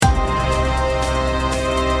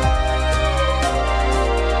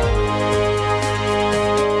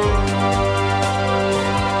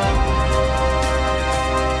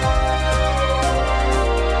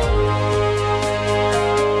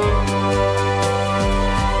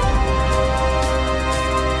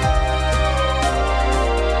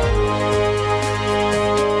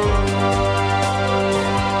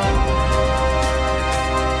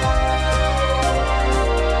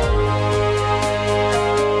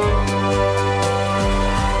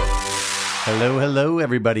Hello,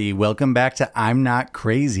 everybody. Welcome back to I'm Not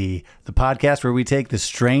Crazy, the podcast where we take the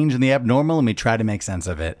strange and the abnormal and we try to make sense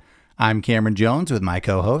of it. I'm Cameron Jones with my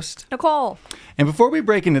co-host, Nicole. And before we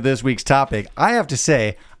break into this week's topic, I have to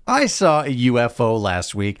say, I saw a UFO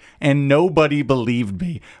last week and nobody believed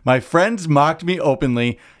me. My friends mocked me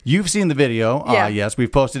openly. You've seen the video. Yeah. Yes,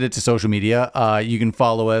 we've posted it to social media. You can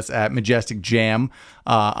follow us at Majestic Jam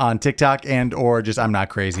on TikTok and or just I'm Not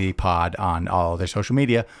Crazy Pod on all of their social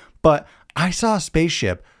media. But I saw a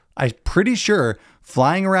spaceship, I'm pretty sure,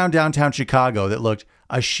 flying around downtown Chicago that looked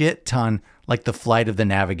a shit ton like the Flight of the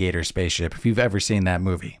Navigator spaceship, if you've ever seen that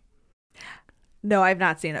movie. No, I've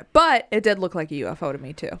not seen it, but it did look like a UFO to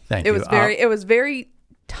me too. Thank it you. was very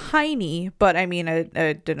tiny, but I mean, I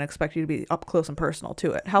didn't expect you to be up close and personal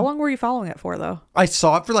to it. How long were you following it for, though? I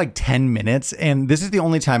saw it for like 10 minutes, and this is the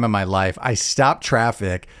only time in my life I stopped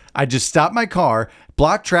traffic. I just stopped my car,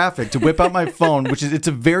 blocked traffic to whip out my phone, it's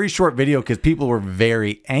a very short video because people were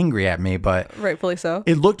very angry at me, but Rightfully so.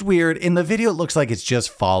 it looked weird. In the video, it looks like it's just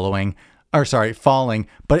falling,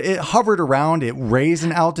 but it hovered around. It raised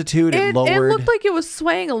in altitude. It lowered. It looked like it was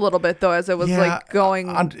swaying a little bit, though, as it was going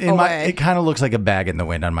away. It kind of looks like a bag in the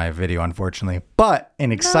wind on my video, unfortunately. But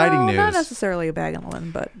in exciting news. Not necessarily a bag in the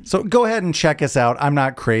wind, but. So go ahead and check us out. I'm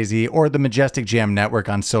Not Crazy or the Majestic Jam Network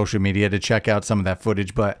on social media to check out some of that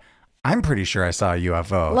footage. But I'm pretty sure I saw a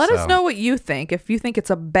UFO. Let us know what you think. If you think it's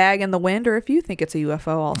a bag in the wind or if you think it's a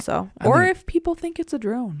UFO also. If people think it's a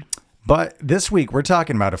drone. But this week, we're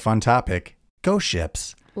talking about a fun topic, ghost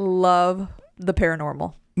ships. Love the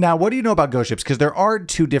paranormal. Now, what do you know about ghost ships? Because there are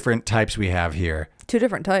two different types we have here. Two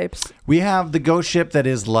different types. We have the ghost ship that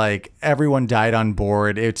is like everyone died on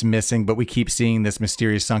board, it's missing, but we keep seeing this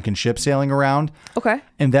mysterious sunken ship sailing around. Okay.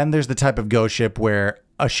 And then there's the type of ghost ship where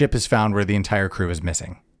a ship is found where the entire crew is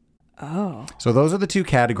missing. Oh. So those are the two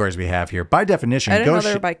categories we have here. By definition, I didn't know ghost they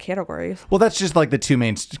were ship. by categories. Well, that's just like the two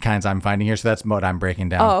main kinds I'm finding here. So that's what I'm breaking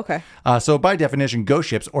down. Oh, okay. So by definition, ghost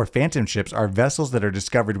ships or phantom ships are vessels that are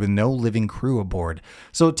discovered with no living crew aboard.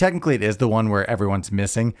 So technically it is the one where everyone's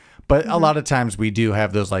missing. But a lot of times we do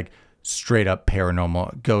have those like straight up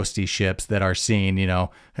paranormal ghosty ships that are seen,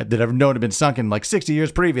 that have known to have been sunken like 60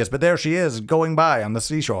 years previous. But there she is going by on the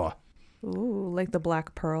seashore. Ooh, like the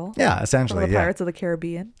Black Pearl. Yeah, essentially. From the Pirates of the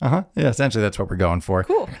Caribbean. Yeah, essentially that's what we're going for.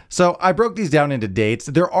 Cool. So I broke these down into dates.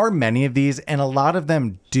 There are many of these, and a lot of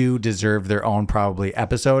them do deserve their own probably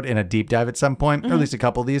episode in a deep dive at some point, or at least a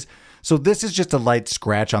couple of these. So this is just a light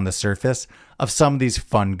scratch on the surface of some of these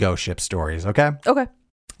fun ghost ship stories, okay? Okay.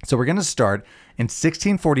 So we're going to start in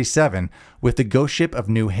 1647 with the ghost ship of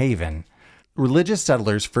New Haven. Religious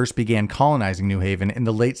settlers first began colonizing New Haven in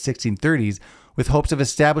the late 1630s with hopes of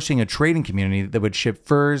establishing a trading community that would ship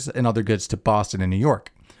furs and other goods to Boston and New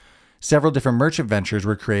York. Several different merchant ventures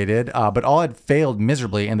were created, but all had failed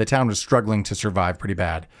miserably, and the town was struggling to survive pretty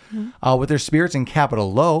bad. With their spirits and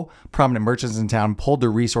capital low, prominent merchants in town pulled their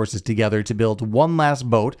resources together to build one last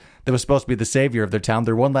boat that was supposed to be the savior of their town,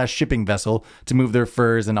 their one last shipping vessel to move their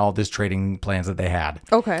furs and all this trading plans that they had.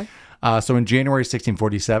 Okay. So in January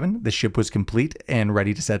 1647, the ship was complete and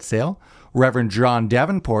ready to set sail. Reverend John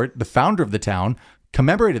Davenport, the founder of the town,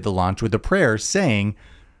 commemorated the launch with a prayer saying,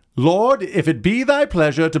 "Lord, if it be thy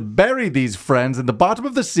pleasure to bury these friends in the bottom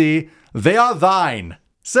of the sea, they are thine.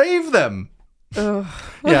 Save them."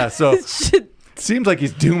 Yeah, so seems like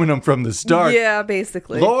he's dooming them from the start. Yeah,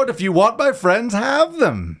 basically. Lord, if you want my friends, have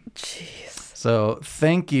them. Jeez. So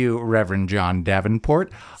thank you, Reverend John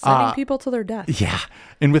Davenport. Sending people to their death. Yeah.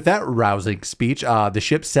 And with that rousing speech, the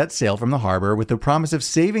ship set sail from the harbor with the promise of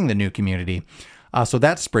saving the new community. So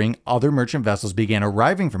that spring, other merchant vessels began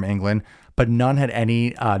arriving from England, but none had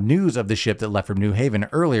any news of the ship that left from New Haven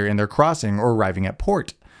earlier in their crossing or arriving at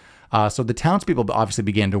port. So the townspeople obviously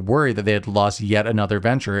began to worry that they had lost yet another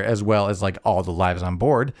venture, as well as like all the lives on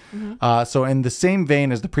board. So in the same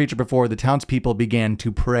vein as the preacher before, the townspeople began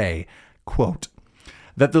to pray, quote,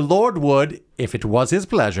 "that the Lord would, if it was his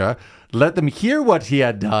pleasure, let them hear what he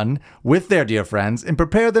had done with their dear friends and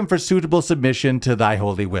prepare them for suitable submission to thy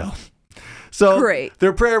holy will." So Great.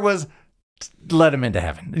 Their prayer was, let them into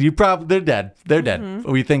heaven. They're dead. They're dead.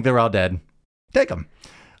 We think they're all dead. Take them.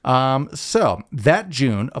 So that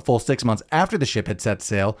June, a full 6 months after the ship had set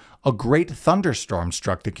sail, a great thunderstorm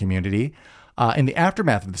struck the community. In the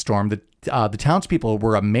aftermath of the storm, the townspeople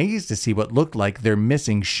were amazed to see what looked like their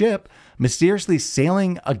missing ship mysteriously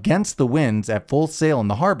sailing against the winds at full sail in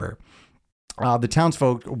the harbor. The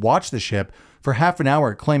townsfolk watched the ship for half an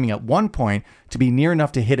hour, claiming at one point to be near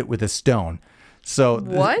enough to hit it with a stone. So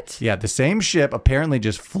what? The same ship apparently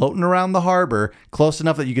just floating around the harbor, close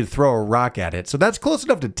enough that you could throw a rock at it. So that's close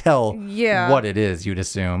enough to tell what it is, you'd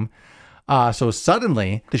assume. So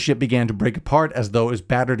suddenly, the ship began to break apart as though it was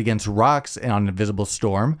battered against rocks in an invisible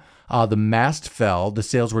storm. The mast fell, the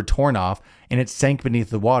sails were torn off, and it sank beneath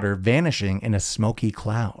the water, vanishing in a smoky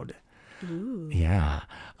cloud. Ooh. Yeah.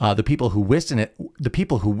 The people who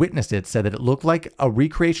witnessed it said that it looked like a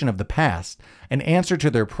recreation of the past, an answer to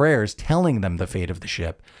their prayers telling them the fate of the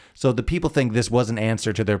ship. So the people think this was an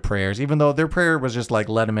answer to their prayers, even though their prayer was just like,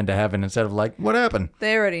 let them into heaven instead of like, what happened?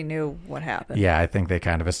 They already knew what happened. Yeah, I think they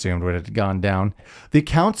kind of assumed what had gone down. The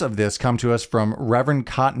accounts of this come to us from Reverend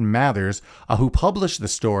Cotton Mathers, who published the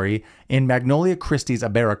story in Magnolia Christie's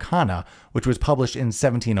Americana, which was published in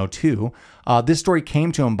 1702. This story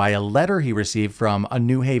came to him by a letter he received from a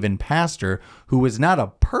New Haven pastor who was not a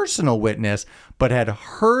personal witness, but had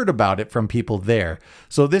heard about it from people there.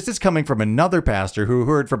 So this is coming from another pastor who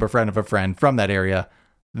heard from a friend from that area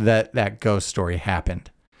that ghost story happened.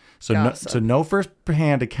 So no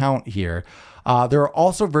first-hand account here. There are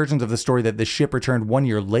also versions of the story that the ship returned 1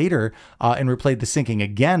 year later and replayed the sinking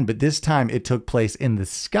again, but this time it took place in the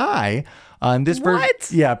sky. And this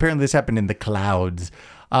yeah, apparently this happened in the clouds.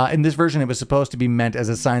 In this version, it was supposed to be meant as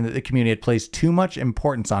a sign that the community had placed too much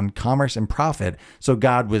importance on commerce and profit. So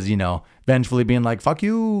God was, vengefully being like, fuck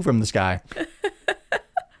you from the sky.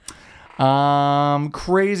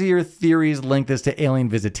 Crazier theories link this to alien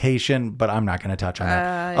visitation, but I'm not going to touch on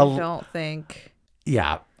that. I don't think.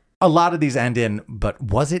 Yeah. A lot of these end in, but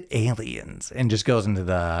was it aliens? And just goes into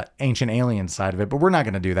the ancient alien side of it, but we're not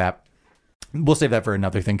going to do that. We'll save that for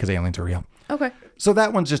another thing because aliens are real. Okay. So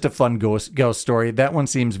that one's just a fun ghost story. That one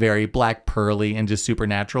seems very black pearly and just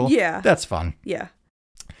supernatural. Yeah. That's fun. Yeah.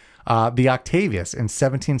 The Octavius in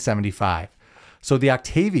 1775. So the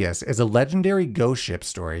Octavius is a legendary ghost ship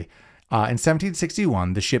story. In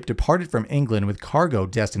 1761, the ship departed from England with cargo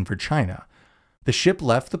destined for China. The ship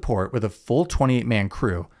left the port with a full 28-man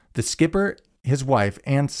crew, the skipper, his wife,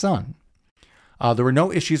 and son. There were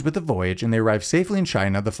no issues with the voyage, and they arrived safely in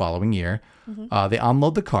China the following year. Mm-hmm. They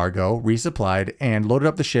unloaded the cargo, resupplied, and loaded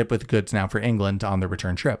up the ship with goods now for England on their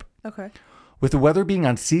return trip. Okay. With the weather being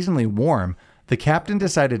unseasonably warm, the captain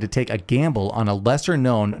decided to take a gamble on a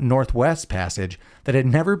lesser-known Northwest Passage that had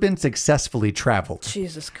never been successfully traveled.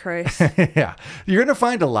 Jesus Christ. Yeah. You're going to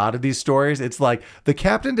find a lot of these stories. It's like the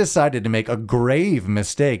captain decided to make a grave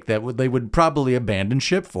mistake that they would probably abandon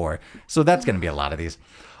ship for. So that's going to be a lot of these.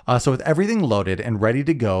 So with everything loaded and ready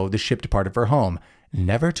to go, the ship departed for home,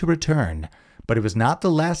 never to return. But it was not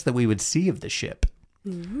the last that we would see of the ship.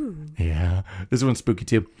 Ooh. Yeah, this one's spooky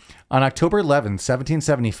too. On October 11th,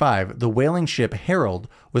 1775, the whaling ship Herald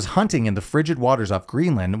was hunting in the frigid waters off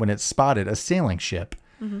Greenland when it spotted a sailing ship.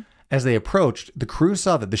 Mm-hmm. As they approached, the crew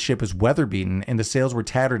saw that the ship was weather-beaten and the sails were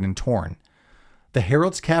tattered and torn. The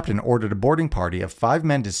Herald's captain ordered a boarding party of 5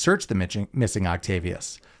 men to search the missing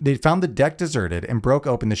Octavius. They found the deck deserted and broke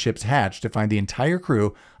open the ship's hatch to find the entire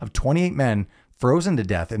crew of 28 men frozen to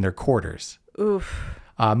death in their quarters. Oof.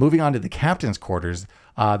 Moving on to the captain's quarters,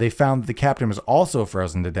 they found the captain was also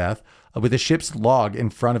frozen to death with the ship's log in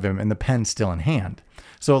front of him and the pen still in hand.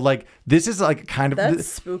 So, this is kind of... That's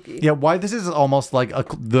spooky. Yeah, why this is almost like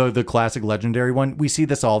the classic legendary one. We see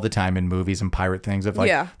this all the time in movies and pirate things of,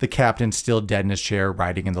 the captain still dead in his chair,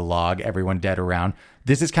 writing in the log, everyone dead around.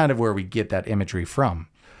 This is kind of where we get that imagery from.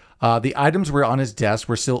 The items were on his desk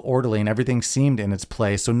were still orderly and everything seemed in its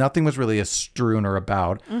place, so nothing was really strewn or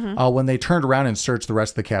about. Mm-hmm. When they turned around and searched the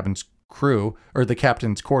rest of the cabin's crew, or the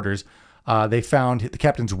captain's quarters, they found the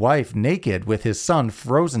captain's wife naked with his son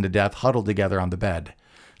frozen to death, huddled together on the bed.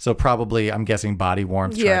 So probably, I'm guessing, body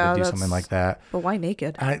warmth tried to do something like that. But why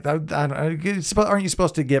naked? Aren't you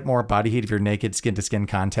supposed to get more body heat if you're naked, skin-to-skin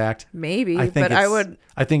contact? Maybe, I think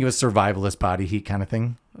it was survivalist body heat kind of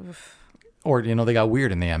thing. Oof. Or, they got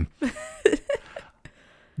weird in the end.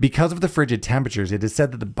 Because of the frigid temperatures, it is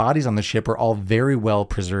said that the bodies on the ship were all very well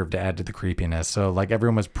preserved to add to the creepiness. So,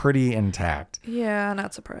 everyone was pretty intact. Yeah,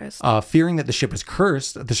 not surprised. Fearing that the ship was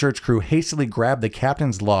cursed, the search crew hastily grabbed the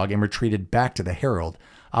captain's log and retreated back to the Herald.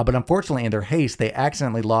 But unfortunately, in their haste, they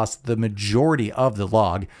accidentally lost the majority of the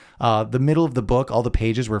log. The middle of the book, all the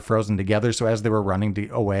pages were frozen together. So as they were running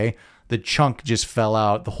away, the chunk just fell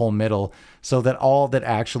out, the whole middle. So that all that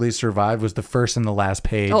actually survived was the first and the last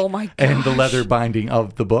page. Oh my gosh. And the leather binding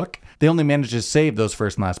of the book. They only managed to save those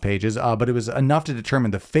first and last pages, but it was enough to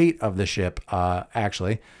determine the fate of the ship,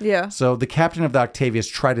 actually. Yeah. So the captain of the Octavius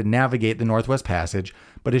tried to navigate the Northwest Passage,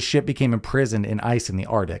 but his ship became imprisoned in ice in the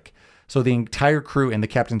Arctic. So the entire crew and the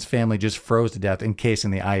captain's family just froze to death, encased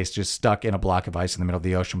in the ice, just stuck in a block of ice in the middle of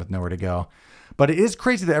the ocean with nowhere to go. But it is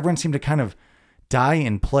crazy that everyone seemed to kind of die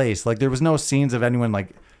in place. There was no scenes of anyone,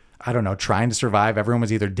 trying to survive. Everyone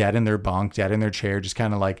was either dead in their bunk, dead in their chair, just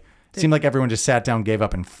kind of It seemed like everyone just sat down, gave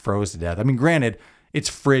up, and froze to death. I mean, granted, it's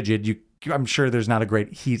frigid. I'm sure there's not a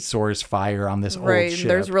great heat source fire on this old ship.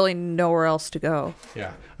 There's really nowhere else to go.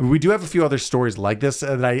 Yeah. We do have a few other stories like this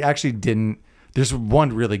that I actually didn't. There's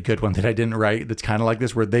one really good one that I didn't write that's kind of like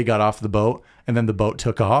this, where they got off the boat and then the boat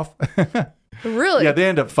took off. Really? Yeah, they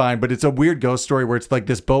end up fine, but it's a weird ghost story where it's like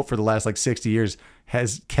this boat for the last like 60 years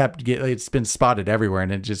has it's been spotted everywhere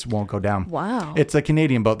and it just won't go down. Wow. It's a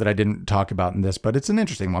Canadian boat that I didn't talk about in this, but it's an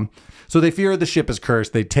interesting one. So they fear the ship is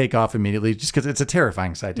cursed. They take off immediately just because it's a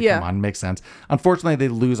terrifying sight to come on. Makes sense. Unfortunately, they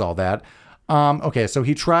lose all that. Okay, so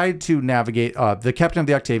he tried to navigate, the captain of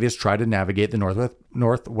the Octavius tried to navigate the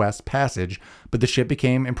Northwest Passage, but the ship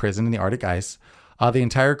became imprisoned in the Arctic ice. The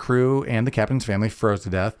entire crew and the captain's family froze to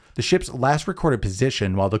death. The ship's last recorded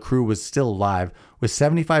position while the crew was still alive was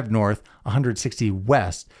 75 north, 160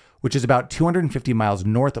 west, which is about 250 miles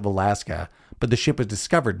north of Alaska, but the ship was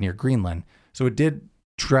discovered near Greenland. So it did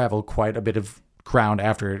travel quite a bit of ground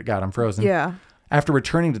after it got unfrozen. Yeah. After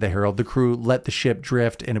returning to the Herald, the crew let the ship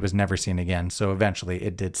drift and it was never seen again. So eventually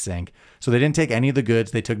it did sink. So they didn't take any of the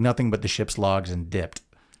goods. They took nothing but the ship's logs and dipped.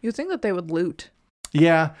 You'd think that they would loot.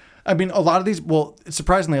 Yeah. I mean, a lot of these, well,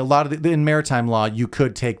 surprisingly, a lot of in maritime law, you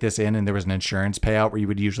could take this in and there was an insurance payout where you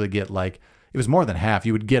would usually get it was more than half.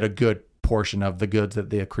 You would get a good portion of the goods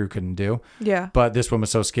that the crew couldn't do. Yeah. But this one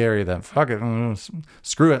was so scary that fuck it,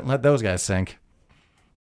 screw it, let those guys sink.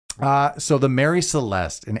 So the Mary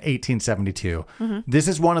Celeste in 1872, this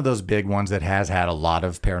is one of those big ones that has had a lot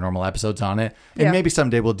of paranormal episodes on it. And maybe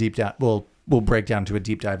someday we'll break down to a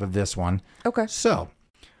deep dive of this one. Okay. So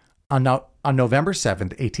on November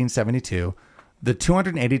 7th, 1872, the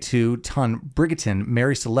 282-ton brigantine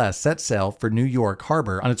Mary Celeste set sail for New York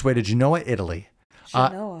Harbor on its way to Genoa, Italy.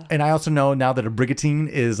 And I also know now that a brigantine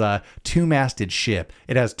is a two-masted ship.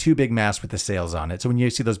 It has two big masts with the sails on it. So when you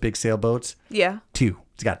see those big sailboats, yeah,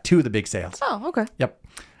 it's got two of the big sails. Oh, okay. Yep.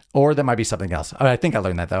 Or that might be something else. I think I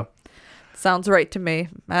learned that though. Sounds right to me.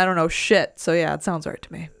 I don't know shit, so yeah, it sounds right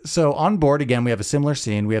to me. So on board, again, we have a similar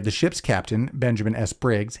scene. We have the ship's captain, Benjamin S.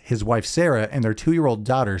 Briggs, his wife, Sarah, and their 2-year-old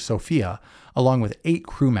daughter, Sophia, along with 8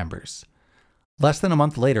 crew members. Less than a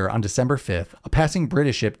month later, on December 5th, a passing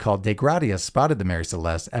British ship called De Gratia spotted the Mary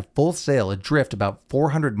Celeste at full sail adrift about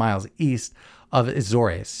 400 miles east of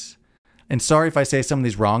Azores. And sorry if I say some of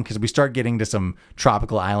these wrong, because we start getting to some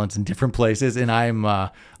tropical islands in different places, and I'm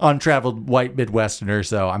untraveled white Midwesterner,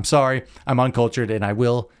 so I'm sorry. I'm uncultured, and I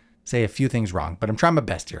will say a few things wrong, but I'm trying my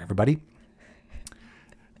best here, everybody.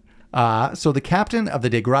 So the captain of the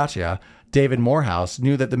De Gratia, David Morehouse,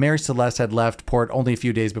 knew that the Mary Celeste had left port only a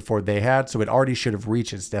few days before they had, so it already should have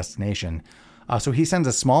reached its destination. So he sends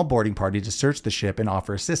a small boarding party to search the ship and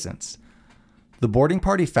offer assistance. The boarding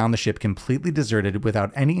party found the ship completely deserted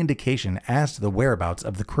without any indication as to the whereabouts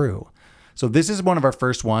of the crew. So this is one of our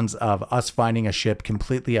first ones of us finding a ship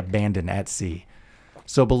completely abandoned at sea.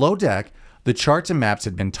 So below deck, the charts and maps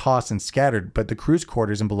had been tossed and scattered, but the crew's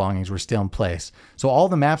quarters and belongings were still in place. So all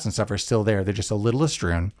the maps and stuff are still there. They're just a little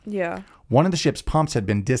astrewn. Yeah. One of the ship's pumps had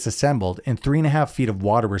been disassembled and 3.5 feet of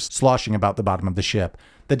water were sloshing about the bottom of the ship.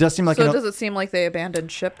 That does seem like... So does it seem like they abandoned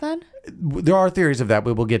ship then? There are theories of that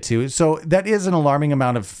we will get to. So that is an alarming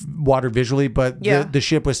amount of water visually, but the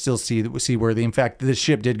ship was still seaworthy. In fact, the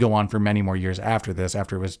ship did go on for many more years after this,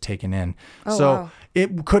 after it was taken in. Oh, so wow.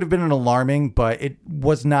 It could have been an alarming, but it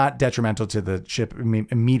was not detrimental to the ship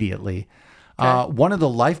immediately. Okay. One of the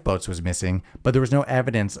lifeboats was missing, but there was no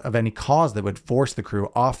evidence of any cause that would force the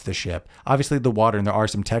crew off the ship. Obviously, the water, and there are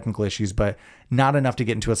some technical issues, but not enough to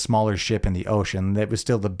get into a smaller ship in the ocean. That was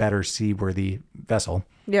still the better seaworthy vessel.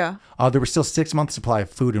 Yeah. There was still 6 months supply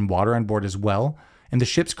of food and water on board as well. And the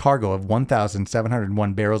ship's cargo of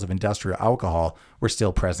 1,701 barrels of industrial alcohol were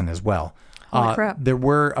still present as well. Holy crap. There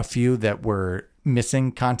were a few that were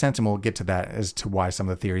missing contents, and we'll get to that as to why some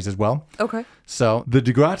of the theories as well. Okay. So the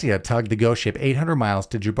De Gratia tugged the ghost ship 800 miles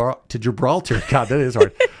to Gibraltar. God, that is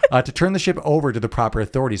hard. To turn the ship over to the proper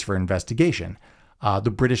authorities for investigation. The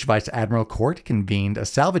British Vice Admiral Court convened a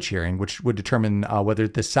salvage hearing, which would determine whether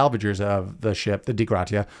the salvagers of the ship, the De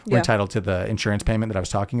Gratia, were entitled to the insurance payment that I was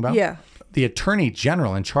talking about. Yeah. The Attorney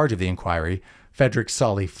General in charge of the inquiry, Frederick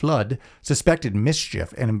Solly Flood, suspected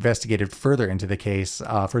mischief and investigated further into the case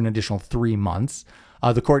for an additional 3 months.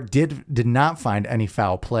 The court did not find any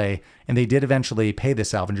foul play, and they did eventually pay the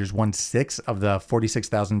salvagers 1/6 of the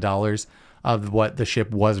 $46,000 of what the ship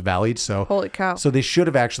was valued. So, holy cow. So they should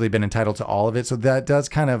have actually been entitled to all of it. So that does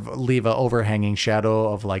kind of leave an overhanging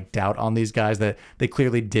shadow of like doubt on these guys that they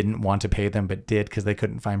clearly didn't want to pay them, but did because they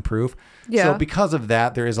couldn't find proof. Yeah. So because of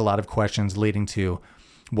that, there is a lot of questions leading to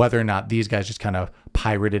whether or not these guys just kind of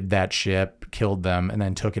pirated that ship, killed them, and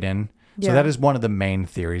then took it in. So Yeah. that is one of the main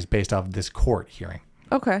theories based off of this court hearing.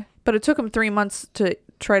 Okay. But it took them 3 months to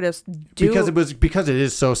try to do... Because it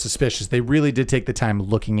is so suspicious. They really did take the time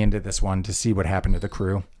looking into this one to see what happened to the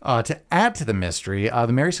crew. To add to the mystery,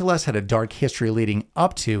 the Mary Celeste had a dark history leading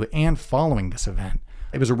up to and following this event.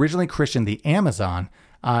 It was originally christened the Amazon,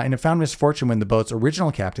 and it found misfortune when the boat's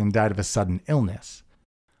original captain died of a sudden illness.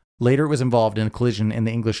 Later, it was involved in a collision in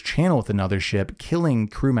the English Channel with another ship, killing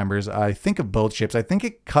crew members, I think, of both ships. I think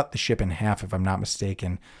it cut the ship in half, if I'm not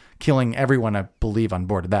mistaken, killing everyone, I believe, on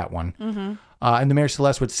board of that one. Mm-hmm. And the Mary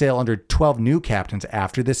Celeste would sail under 12 new captains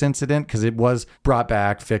after this incident because it was brought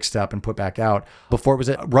back, fixed up, and put back out before it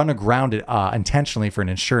was run aground intentionally for an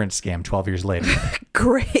insurance scam 12 years later.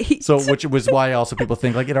 Great. So, which was why also people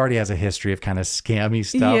think like it already has a history of kind of scammy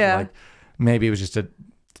stuff. Yeah. Like maybe it was just a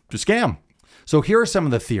scam. So here are some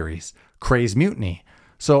of the theories. Cray's mutiny.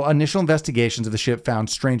 So initial investigations of the ship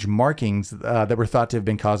found strange markings that were thought to have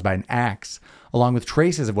been caused by an axe, along with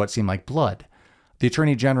traces of what seemed like blood. The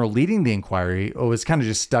attorney general leading the inquiry was kind of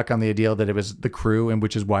just stuck on the idea that it was the crew, and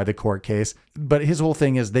which is why the court case. But his whole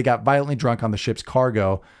thing is they got violently drunk on the ship's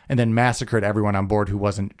cargo and then massacred everyone on board who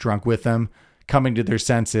wasn't drunk with them. Coming to their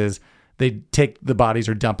senses, they take the bodies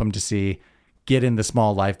or dump them to sea, get in the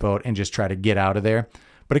small lifeboat, and just try to get out of there.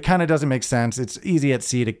 But it kind of doesn't make sense. It's easy at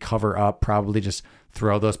sea to cover up, probably just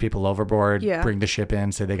throw those people overboard, bring the ship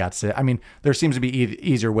in, say they got sick. I mean, there seems to be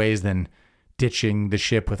easier ways than ditching the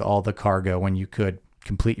ship with all the cargo when you could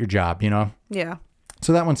complete your job, you know? Yeah.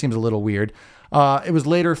 So that one seems a little weird. It was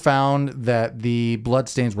later found that the blood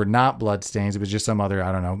stains were not blood stains. It was just some other,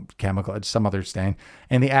 I don't know, chemical, some other stain.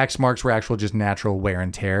 And the axe marks were actual just natural wear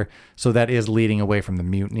and tear. So that is leading away from the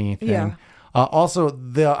mutiny thing. Yeah. Also,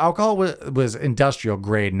 the alcohol was industrial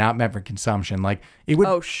grade, not meant for consumption. Like, it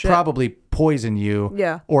would probably poison you,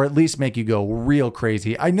 or at least make you go real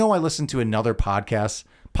crazy. I know I listened to another podcast,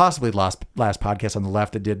 possibly last podcast on the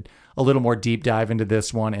left, that did a little more deep dive into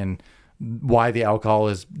this one and why the alcohol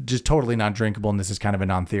is just totally not drinkable, and this is kind of a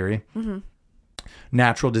non-theory. Mm-hmm.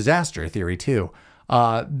 Natural disaster theory, too.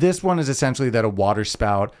 This one is essentially that a water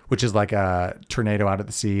spout, which is like a tornado out at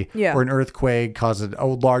the sea, or an earthquake causes a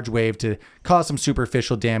large wave to cause some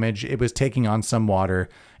superficial damage. It was taking on some water,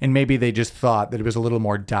 and maybe they just thought that it was a little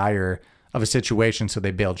more dire of a situation, so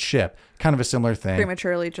they bailed ship. Kind of a similar thing.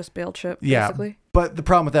 Prematurely just bailed ship, basically. Yeah, but the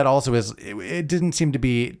problem with that also is it didn't seem to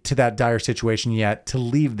be to that dire situation yet to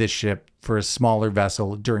leave this ship for a smaller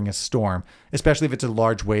vessel during a storm, especially if it's a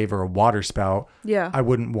large wave or a water spout. Yeah. I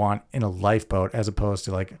wouldn't want in a lifeboat as opposed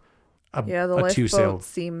to like a lifeboat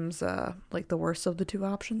seems like the worst of the two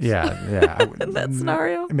options. Yeah. In that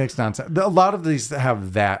scenario. It makes nonsense. A lot of these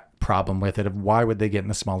have that problem with it of why would they get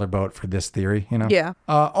in a smaller boat for this theory, you know? Yeah.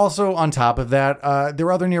 Also, on top of that, there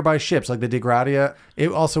were other nearby ships like the Di Gratia.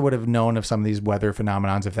 It also would have known of some of these weather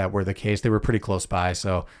phenomenons if that were the case. They were pretty close by,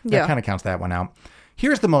 so that kind of counts that one out.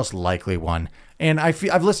 Here's the most likely one. And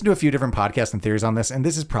I've listened to a few different podcasts and theories on this, and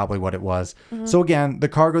this is probably what it was. Mm-hmm. So again, the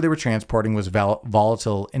cargo they were transporting was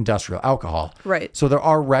volatile industrial alcohol. Right. So there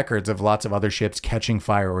are records of lots of other ships catching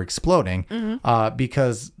fire or exploding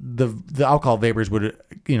because the alcohol vapors would,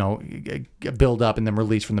 build up and then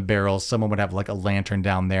release from the barrels. Someone would have like a lantern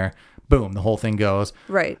down there. Boom, the whole thing goes.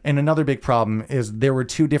 Right. And another big problem is there were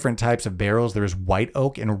two different types of barrels. There was white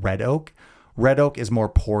oak and red oak. Red oak is more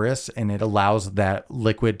porous and it allows that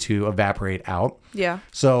liquid to evaporate out. Yeah.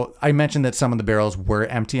 So I mentioned that some of the barrels were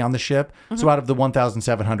empty on the ship. Mm-hmm. So out of the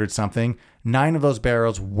 1,700 something, 9 of those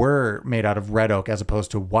barrels were made out of red oak as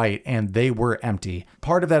opposed to white, and they were empty.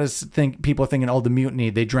 Part of that is people thinking, the mutiny,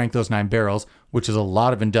 they drank those 9 barrels, which is a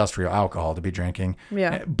lot of industrial alcohol to be drinking.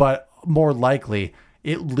 Yeah. But more likely,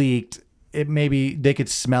 it leaked. It maybe they could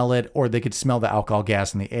smell it, or they could smell the alcohol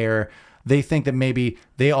gas in the air. They think that maybe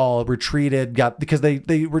they all retreated, because they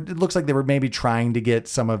were. It looks like they were maybe trying to get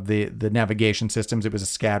some of the navigation systems. It was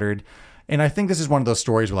scattered, and I think this is one of those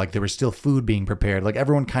stories where like there was still food being prepared. Like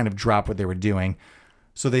everyone kind of dropped what they were doing,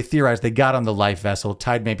 so they theorized they got on the life vessel,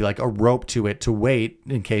 tied maybe like a rope to it to wait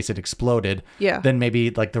in case it exploded. Yeah. Then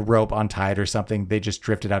maybe like the rope untied or something. They just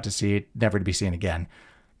drifted out to sea, never to be seen again.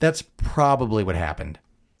 That's probably what happened.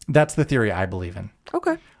 That's the theory I believe in.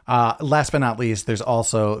 Okay. Last but not least, there's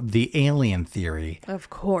also the alien theory. Of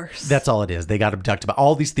course. That's all it is. They got abducted by...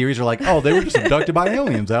 All these theories are like, they were just abducted by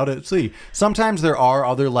aliens out at sea. Sometimes there are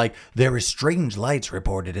other, like, there were strange lights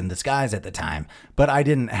reported in the skies at the time. But I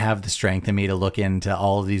didn't have the strength in me to look into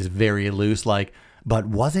all of these very loose, like... But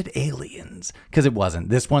was it aliens? Because it wasn't.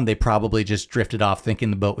 This one, they probably just drifted off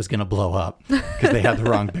thinking the boat was going to blow up because they had the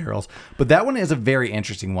wrong barrels. But that one is a very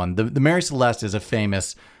interesting one. The Mary Celeste is a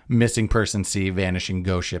famous missing person sea vanishing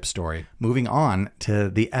ghost ship story. Moving on to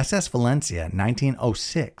the SS Valencia,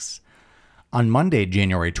 1906. On Monday,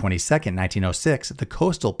 January 22nd, 1906, the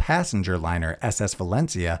coastal passenger liner SS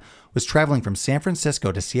Valencia was traveling from San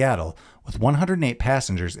Francisco to Seattle with 108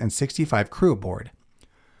 passengers and 65 crew aboard.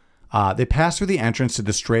 They passed through the entrance to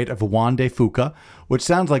the Strait of Juan de Fuca, which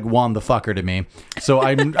sounds like Juan the fucker to me. So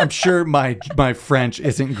I'm sure my French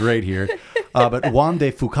isn't great here. But Juan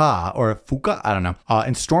de Fuca, or Fuca, I don't know,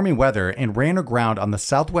 in stormy weather and ran aground on the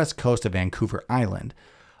southwest coast of Vancouver Island.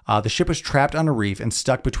 The ship was trapped on a reef and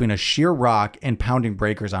stuck between a sheer rock and pounding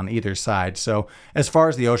breakers on either side. So as far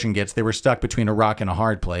as the ocean gets, they were stuck between a rock and a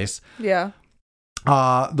hard place. Yeah.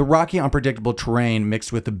 The rocky, unpredictable terrain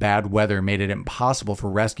mixed with the bad weather made it impossible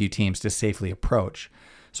for rescue teams to safely approach.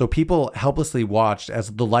 So people helplessly watched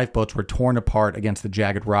as the lifeboats were torn apart against the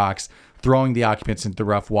jagged rocks, throwing the occupants into the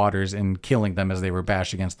rough waters and killing them as they were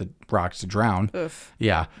bashed against the rocks to drown. Oof.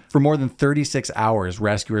 Yeah. For more than 36 hours,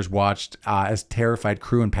 rescuers watched as terrified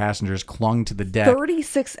crew and passengers clung to the deck.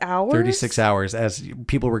 36 hours? 36 hours as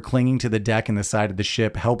people were clinging to the deck and the side of the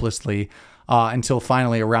ship helplessly until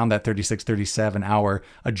finally around that 36, 37 hour,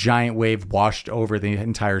 a giant wave washed over the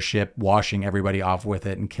entire ship, washing everybody off with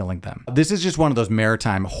it and killing them. This is just one of those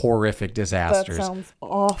maritime horrific disasters. That sounds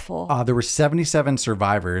awful. There were 77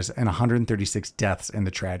 survivors and 136 deaths in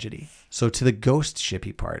the tragedy. So to the ghost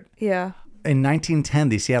shippy part. Yeah. In 1910,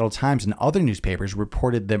 the Seattle Times and other newspapers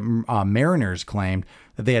reported that mariners claimed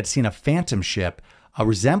that they had seen a phantom ship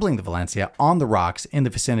resembling the Valencia on the rocks in the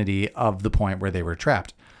vicinity of the point where they were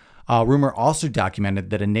trapped. Rumor also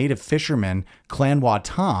documented that a native fisherman, Clanwa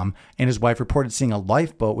Tom, and his wife reported seeing a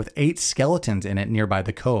lifeboat with 8 skeletons in it nearby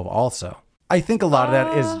the cove also. I think a lot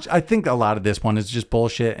of this one is just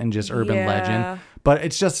bullshit and just urban legend, but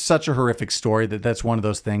it's just such a horrific story that's one of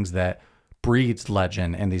those things that breeds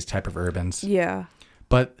legend in these type of urbans. Yeah.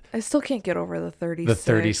 But I still can't get over the 36. The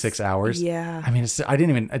 36 hours? Yeah. I mean,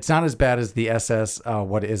 it's not as bad as the SS,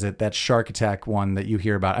 what is it? That shark attack one that you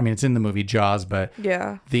hear about. I mean, it's in the movie Jaws, but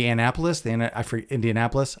yeah. The Indianapolis,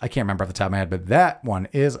 I can't remember off the top of my head, but that one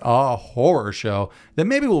is a horror show that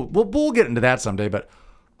maybe we'll get into that someday, but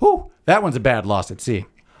that one's a bad loss at sea.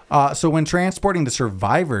 So when transporting the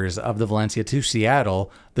survivors of the Valencia to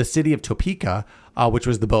Seattle, the city of Topeka, which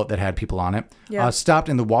was the boat that had people on it, stopped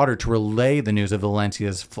in the water to relay the news of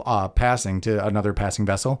Valencia's passing to another passing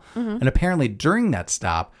vessel. Mm-hmm. And apparently during that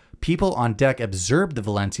stop, people on deck observed the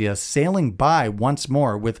Valencia sailing by once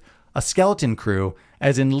more with a skeleton crew,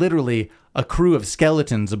 as in literally a crew of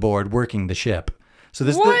skeletons aboard working the ship. So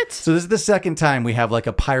this is the second time we have like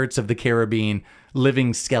a Pirates of the Caribbean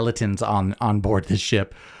living skeletons on board this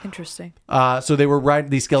ship. Interesting. So they were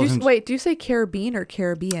these skeletons. Do you say Caribbean or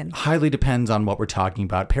Caribbean? Highly depends on what we're talking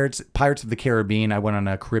about. Pirates of the Caribbean, I went on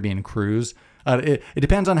a Caribbean cruise. It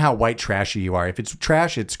depends on how white trashy you are. If it's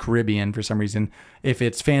trash, it's Caribbean for some reason. If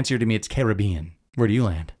it's fancier to me, it's Caribbean. Where do you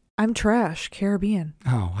land? I'm trash. Caribbean.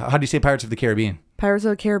 Oh, how do you say Pirates of the Caribbean? Pirates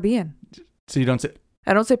of the Caribbean. So you don't say...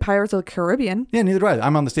 I don't say Pirates of the Caribbean. Yeah, neither do I.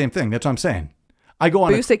 I'm on the same thing. That's what I'm saying. I go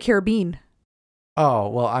on... But you say Caribbean. Oh,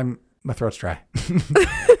 well, my throat's dry.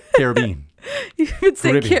 Caribbean. You've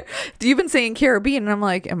been saying Caribbean, and I'm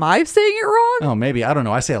like, am I saying it wrong? Oh, maybe. I don't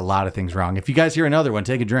know. I say a lot of things wrong. If you guys hear another one,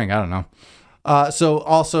 take a drink. I don't know. So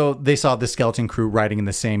also, they saw the skeleton crew riding in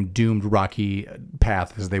the same doomed rocky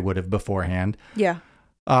path as they would have beforehand. Yeah.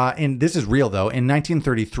 And this is real, though. In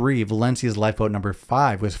 1933, Valencia's lifeboat number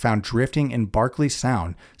 5 was found drifting in Barkley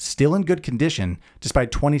Sound, still in good condition,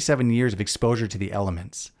 despite 27 years of exposure to the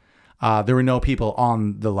elements. There were no people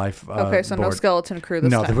on the okay, so board. No skeleton crew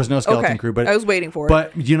this time. No, there was no skeleton crew. But I was waiting for it.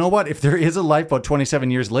 But you know what? If there is a lifeboat 27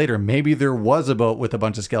 years later, maybe there was a boat with a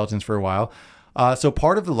bunch of skeletons for a while. So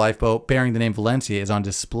part of the lifeboat bearing the name Valencia is on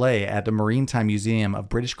display at the Maritime Museum of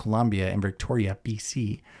British Columbia in Victoria,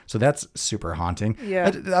 BC. So that's super haunting.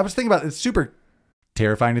 Yeah. I was thinking about it. It's super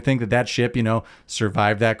terrifying to think that ship,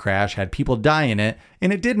 survived that crash, had people die in it,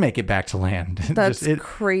 and it did make it back to land. That's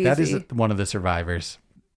crazy. That is one of the survivors.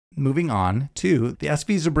 Moving on to the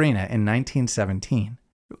SV Zabrina in 1917.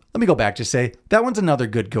 Let me go back to say that one's another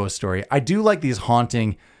good ghost story. I do like these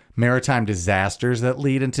haunting maritime disasters that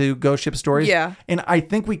lead into ghost ship stories. Yeah. And I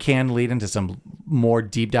think we can lead into some more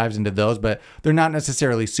deep dives into those, but they're not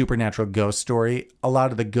necessarily supernatural ghost story. A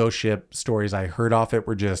lot of the ghost ship stories I heard off it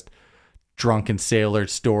were just drunken sailor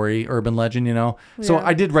story, urban legend, Yeah. So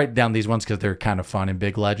I did write down these ones because they're kind of fun and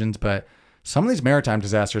big legends, but some of these maritime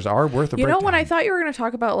disasters are worth a breakdown. When I thought you were going to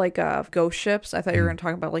talk about like ghost ships, I thought you were going to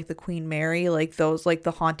talk about like the Queen Mary, like those, like the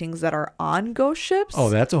hauntings that are on ghost ships. Oh,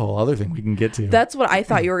 that's a whole other thing we can get to. That's what I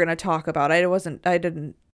thought you were going to talk about. I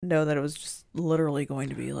didn't know that it was just literally going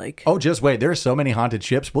to be like... Oh, just wait. There are so many haunted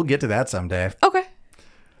ships. We'll get to that someday. Okay.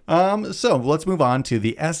 So let's move on to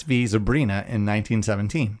the SV Zabrina in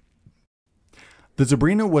 1917. The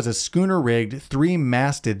Zabrina was a schooner-rigged,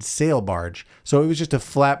 3-masted sail barge. So it was just a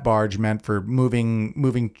flat barge meant for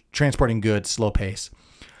transporting goods, slow pace.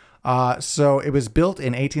 So it was built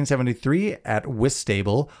in 1873 at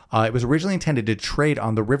Whitstable. It was originally intended to trade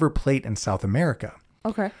on the River Plate in South America.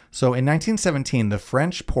 Okay. So in 1917, the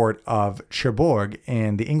French port of Cherbourg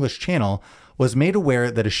in the English Channel was made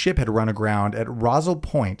aware that a ship had run aground at Rosal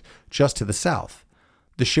Point just to the south.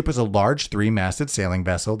 The ship was a large 3-masted sailing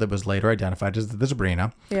vessel that was later identified as the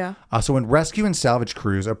Zabrina. Yeah. So when rescue and salvage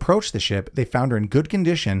crews approached the ship, they found her in good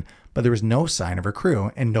condition, but there was no sign of her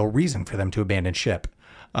crew and no reason for them to abandon ship.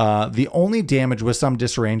 The only damage was some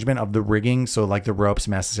disarrangement of the rigging, so like the ropes,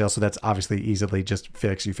 mast sail, so that's obviously easily just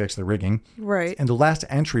fixed. You fix the rigging. Right. And the last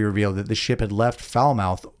entry revealed that the ship had left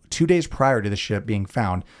Falmouth 2 days prior to the ship being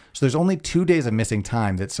found. So there's only 2 days of missing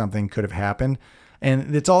time that something could have happened.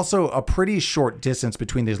 And it's also a pretty short distance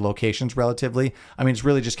between these locations relatively. I mean, it's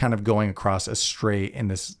really just kind of going across a strait in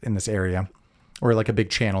this area, or like a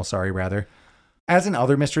big channel, rather. As in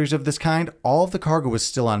other mysteries of this kind, all of the cargo was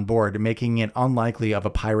still on board, making it unlikely of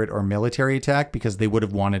a pirate or military attack because they would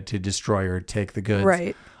have wanted to destroy or take the goods.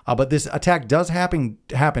 Right. But this attack does happen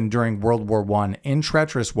during World War I in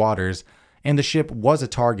treacherous waters, and the ship was a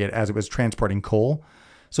target as it was transporting coal.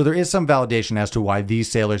 So there is some validation as to why these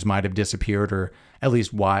sailors might have disappeared, or at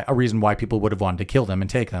least a reason why people would have wanted to kill them and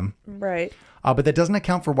take them. Right. But that doesn't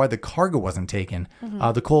account for why the cargo wasn't taken.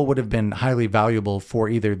 The coal would have been highly valuable for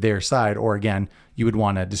either their side, or again, you would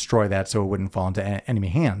want to destroy that so it wouldn't fall into enemy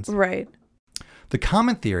hands. Right. The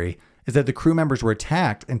common theory is that the crew members were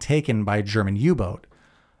attacked and taken by a German U-boat.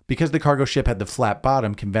 Because the cargo ship had the flat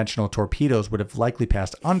bottom, conventional torpedoes would have likely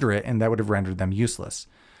passed under it, and that would have rendered them useless.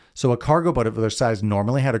 So a cargo boat of their size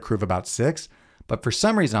normally had a crew of about 6, but for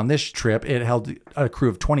some reason on this trip, it held a crew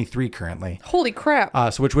of 23 currently. Holy crap.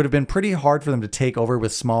 So which would have been pretty hard for them to take over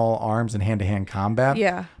with small arms and hand-to-hand combat.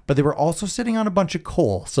 Yeah. But they were also sitting on a bunch of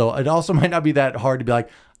coal, so it also might not be that hard to be like,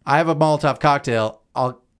 I have a Molotov cocktail,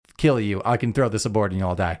 I'll kill you, I can throw this aboard and you'll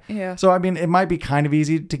all die. Yeah. So, I mean, it might be kind of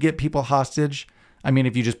easy to get people hostage. I mean,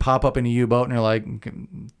 if you just pop up in a U-boat and you're like,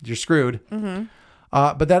 you're screwed. Mm-hmm.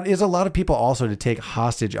 But that is a lot of people also to take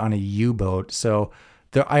hostage on a U-boat. So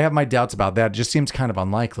I have my doubts about that. It just seems kind of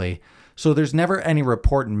unlikely. So there's never any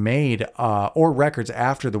report made or records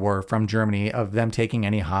after the war from Germany of them taking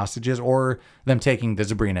any hostages or them taking the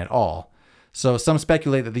Zabrina at all. So some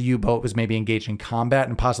speculate that the U-boat was maybe engaged in combat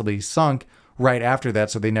and possibly sunk right after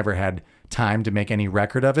that, so they never had time to make any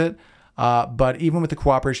record of it. But even with the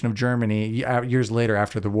cooperation of Germany, years later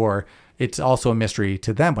after the war, it's also a mystery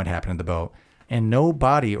to them what happened to the boat. And no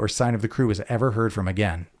body or sign of the crew was ever heard from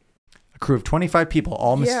again. A crew of 25 people,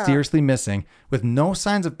 all mysteriously missing, with no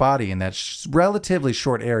signs of body in that relatively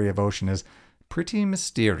short area of ocean is pretty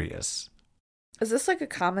mysterious. Is this like a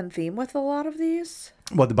common theme with a lot of these?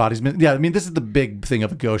 What, the bodies? Yeah, I mean, this is the big thing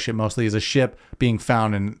of a ghost ship mostly, is a ship being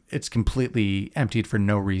found and it's completely emptied for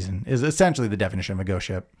no reason, is essentially the definition of a ghost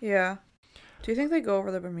ship. Yeah. Do you think they go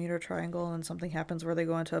over the Bermuda Triangle and then something happens where they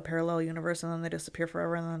go into a parallel universe and then they disappear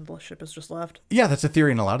forever and then the ship is just left? Yeah, that's a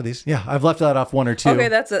theory in a lot of these. Yeah, I've left that off one or two. Okay,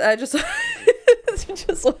 that's it. I just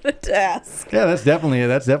just wanted to ask. Yeah, that's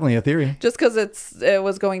definitely a theory. Just because it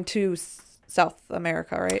was going to South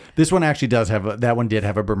America, right? This one actually does have that one did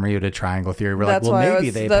have a Bermuda Triangle theory. We're like, well,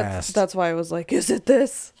 maybe they passed. That's why I was like, is it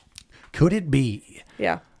this? Could it be?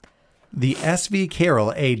 Yeah. The SV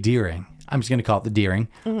Carroll A. Deering, I'm just going to call it the Deering,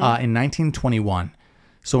 in 1921.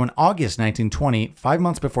 So in August 1920, 5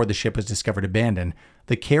 months before the ship was discovered abandoned,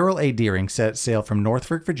 the Carroll A. Deering set sail from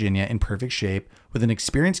Norfolk, Virginia in perfect shape with an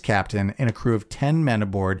experienced captain and a crew of 10 men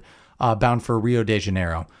aboard bound for Rio de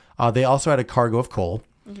Janeiro. They also had a cargo of coal.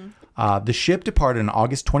 The ship departed on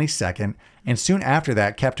August 22nd, and soon after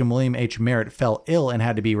that, Captain William H. Merritt fell ill and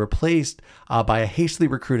had to be replaced by a hastily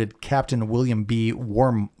recruited Captain William B.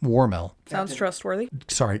 Warmel. Sounds trustworthy.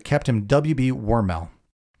 Sorry, Captain W.B. Warmel.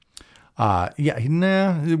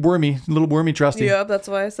 Wormy, a little wormy trusty. Yeah, that's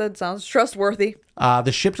why I said sounds trustworthy.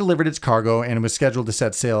 The ship delivered its cargo and was scheduled to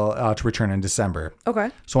set sail to return in December. Okay.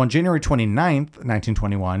 So on January 29th,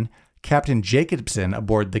 1921, Captain Jacobson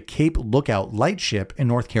aboard the Cape Lookout lightship in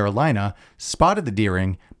North Carolina spotted the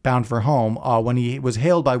Deering bound for home when he was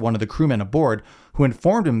hailed by one of the crewmen aboard who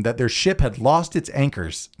informed him that their ship had lost its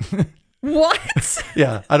anchors. What?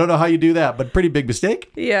 Yeah, I don't know how you do that, but pretty big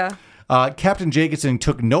mistake. Yeah. Captain Jacobson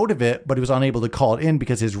took note of it, but he was unable to call it in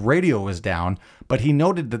because his radio was down. But he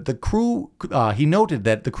noted that the crew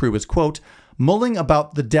was, quote, mulling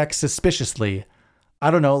about the deck suspiciously. I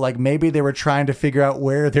don't know, like maybe they were trying to figure out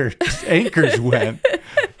where their anchors went.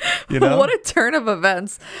 You know? What a turn of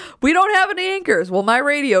events. We don't have any anchors. Well, my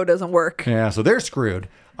radio doesn't work. Yeah, so they're screwed.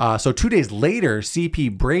 So 2 days later, C.P.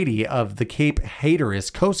 Brady of the Cape Hatteras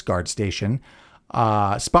Coast Guard Station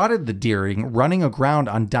spotted the Deering running aground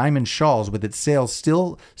on Diamond Shoals with its sails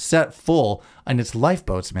still set full and its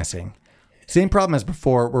lifeboats missing. Same problem as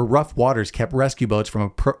before, where rough waters kept rescue boats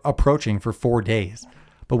from approaching for 4 days.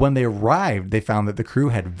 But when they arrived, they found that the crew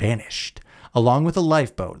had vanished, along with a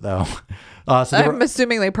lifeboat, though. I'm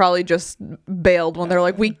assuming they probably just bailed when they're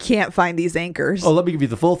like, we can't find these anchors. Oh, let me give you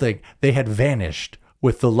the full thing. They had vanished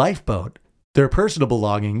with the lifeboat, their personal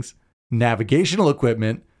belongings, navigational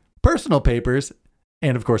equipment, personal papers,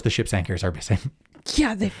 and of course the ship's anchors are missing.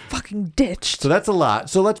 Yeah, they fucking ditched. So that's a lot.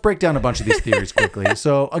 So let's break down a bunch of these theories quickly.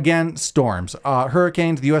 So again, storms,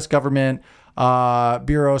 hurricanes, the U.S. government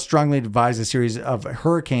Bureau strongly advised a series of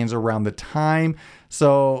hurricanes around the time.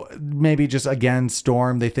 So maybe just, again,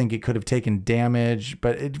 storm. They think it could have taken damage,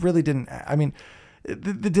 but it really didn't. I mean, it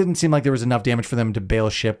didn't seem like there was enough damage for them to bail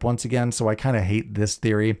ship once again. So I kind of hate this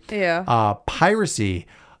theory. Yeah. Piracy.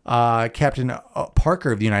 Captain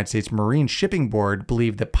Parker of the United States Marine Shipping Board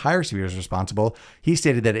believed that piracy was responsible. He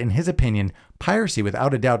stated that, in his opinion, piracy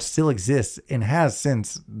without a doubt still exists and has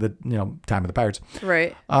since the time of the pirates.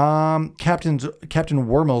 Right. Captain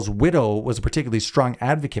Wormel's widow was a particularly strong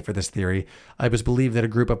advocate for this theory. It was believed that a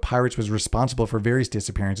group of pirates was responsible for various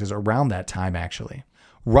disappearances around that time, actually.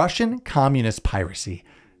 Russian communist piracy.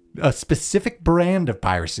 A specific brand of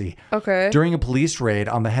piracy. Okay. During a police raid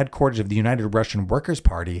on the headquarters of the United Russian Workers'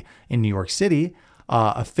 Party in New York City,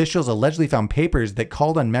 officials allegedly found papers that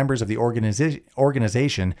called on members of the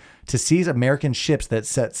organization to seize American ships that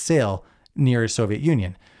set sail near the Soviet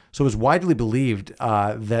Union. So it was widely believed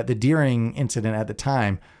that the Deering incident at the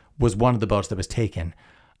time was one of the boats that was taken.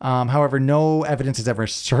 However, no evidence has ever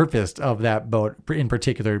surfaced of that boat in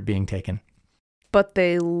particular being taken. But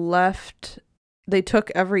they left... They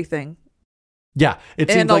took everything. Yeah. It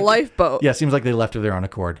seems and a lifeboat. Yeah, it seems like they left of their own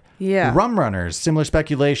accord. Yeah. Rum runners, similar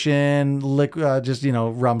speculation,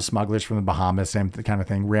 rum smugglers from the Bahamas, same kind of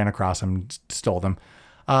thing, ran across them, stole them.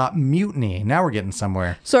 Mutiny. Now we're getting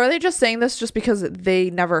somewhere. So are they just saying this just because they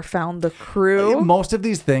never found the crew? Most of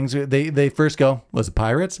these things, they first go, was it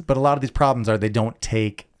pirates? But a lot of these problems are they don't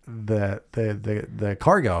take the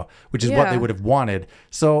cargo, which is what they would have wanted.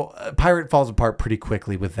 So pirate falls apart pretty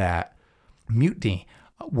quickly with that. Mutiny.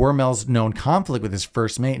 Wormel's known conflict with his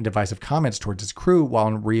first mate and divisive comments towards his crew while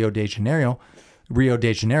in Rio de Janeiro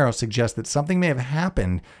suggests that something may have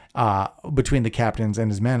happened between the captains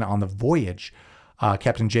and his men on the voyage.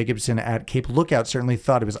 Captain Jacobson at Cape Lookout certainly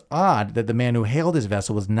thought it was odd that the man who hailed his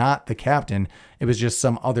vessel was not the captain. It was just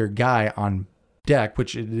some other guy on deck,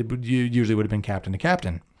 which usually would have been captain to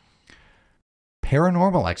captain.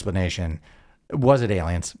 Paranormal explanation. Was it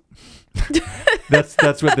aliens?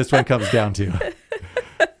 That's what this one comes down to.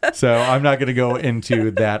 So I'm not going to go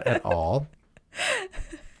into that at all.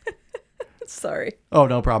 Sorry. Oh,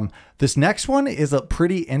 no problem. This next one is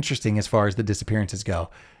pretty interesting as far as the disappearances go.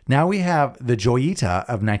 Now we have the Joyita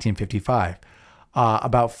of 1955.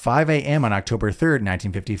 About 5 a.m. on October 3rd,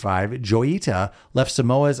 1955, Joyita left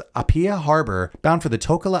Samoa's Apia Harbor bound for the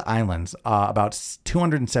Tokala Islands, about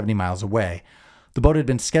 270 miles away. The boat had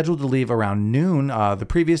been scheduled to leave around noon the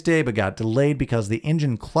previous day, but got delayed because the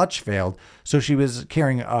engine clutch failed. So she was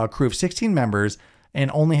carrying a crew of 16 members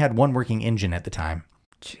and only had one working engine at the time.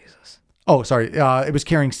 Jesus. Oh, sorry. It was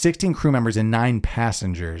carrying 16 crew members and 9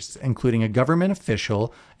 passengers, including a government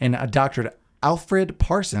official and a Dr. Alfred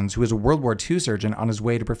Parsons, who was a World War II surgeon on his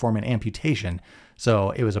way to perform an amputation.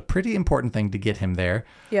 So it was a pretty important thing to get him there.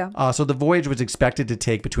 Yeah. So the voyage was expected to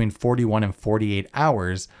take between 41 and 48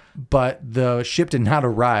 hours, but the ship did not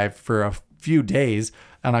arrive for a few days.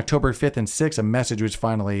 On October 5th and 6th, a message was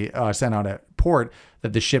finally sent out at port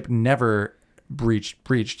that the ship never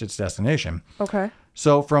breached its destination. Okay.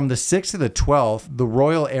 So from the 6th to the 12th, the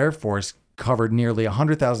Royal Air Force covered nearly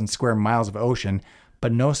 100,000 square miles of ocean,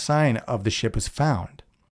 but no sign of the ship was found.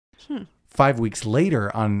 5 weeks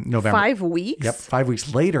later on November... 5 weeks? Yep. 5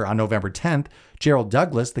 weeks later on November 10th, Gerald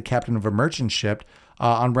Douglas, the captain of a merchant ship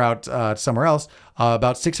en route somewhere else,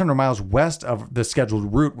 about 600 miles west of the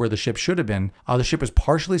scheduled route where the ship should have been, the ship was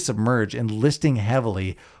partially submerged and listing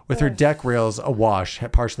heavily with her deck rails awash,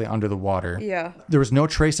 partially under the water. Yeah. There was no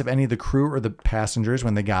trace of any of the crew or the passengers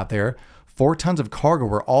when they got there. 4 tons of cargo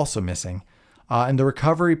were also missing. And the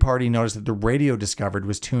recovery party noticed that the radio discovered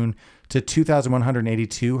was tuned to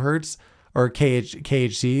 2,182 hertz, or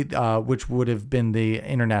KHC, which would have been the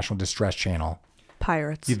International Distress Channel.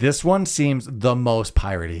 Pirates. This one seems the most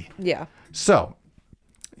piratey. Yeah. So,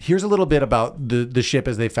 here's a little bit about the ship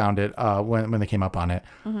as they found it when they came up on it.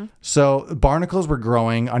 So barnacles were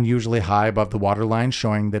growing unusually high above the waterline,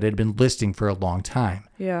 showing that it had been listing for a long time.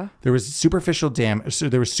 Yeah. There was superficial damage. So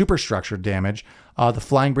there was superstructure damage. The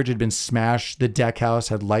flying bridge had been smashed. The deck house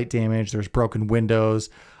had light damage. There was broken windows.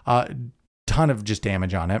 Ton of just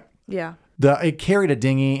damage on it. Yeah. It carried a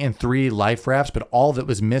dinghy and 3 life rafts, but all of it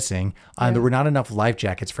was missing. And there were not enough life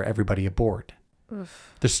jackets for everybody aboard.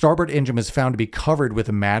 Oof. The starboard engine was found to be covered with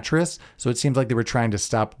a mattress, so it seems like they were trying to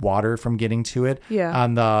stop water from getting to it. Yeah.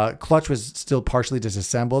 And the clutch was still partially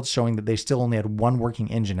disassembled, showing that they still only had 1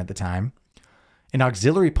 working engine at the time. An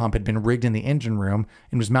auxiliary pump had been rigged in the engine room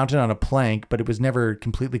and was mounted on a plank, but it was never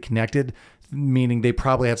completely connected, meaning they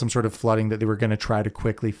probably had some sort of flooding that they were going to try to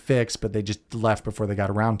quickly fix, but they just left before they got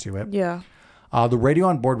around to it. Yeah. The radio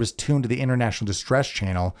on board was tuned to the International Distress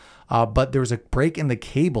Channel, but there was a break in the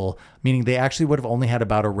cable, meaning they actually would have only had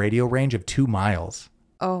about a radio range of 2 miles.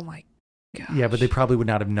 Oh my gosh. Yeah, but they probably would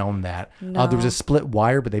not have known that. No. There was a split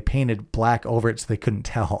wire, but they painted black over it so they couldn't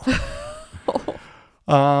tell.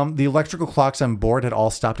 The electrical clocks on board had all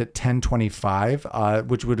stopped at 10:25,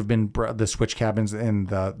 which would have been the switch cabins and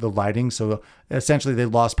the lighting. So essentially they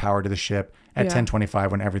lost power to the ship at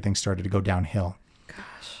 10:25 when everything started to go downhill.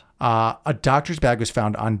 A doctor's bag was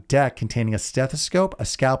found on deck containing a stethoscope, a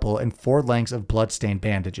scalpel, and 4 lengths of blood-stained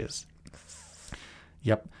bandages.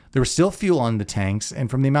 Yep. There was still fuel on the tanks,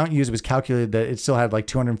 and from the amount used, it was calculated that it still had like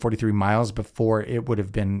 243 miles before it would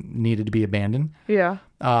have been needed to be abandoned. Yeah.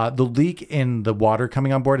 The leak in the water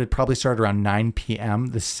coming on board had probably started around 9 p.m.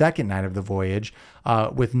 the second night of the voyage,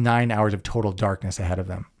 with 9 hours of total darkness ahead of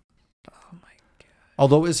them.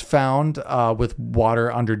 Although it was found with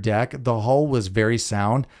water under deck, the hull was very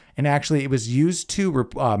sound, and actually it was used to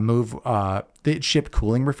move the ship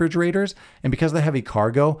cooling refrigerators. And because of the heavy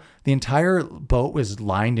cargo, the entire boat was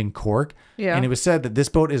lined in cork. Yeah. And it was said that this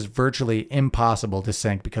boat is virtually impossible to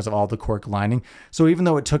sink because of all the cork lining. So even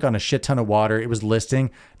though it took on a shit ton of water, it was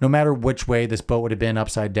listing. No matter which way this boat would have been,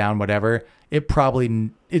 upside down, whatever, it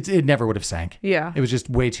never would have sank. Yeah. It was just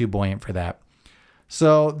way too buoyant for that.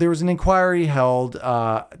 So there was an inquiry held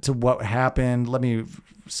to what happened. Let me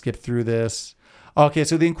skip through this. Okay,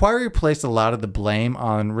 so the inquiry placed a lot of the blame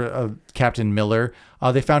on Captain Miller.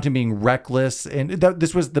 They found him being reckless, and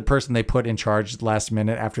this was the person they put in charge last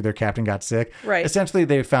minute after their captain got sick. Right. Essentially,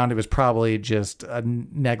 they found it was probably just a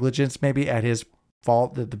negligence, maybe at his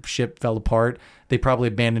fault that the ship fell apart. They probably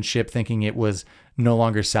abandoned ship thinking it was no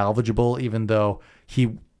longer salvageable, even though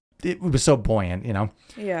it was so buoyant, you know?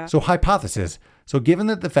 Yeah. So hypothesis. So given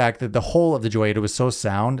that the fact that the hull of the Joyita was so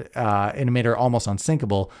sound and it made her almost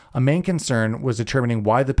unsinkable, a main concern was determining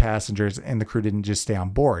why the passengers and the crew didn't just stay on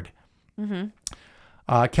board.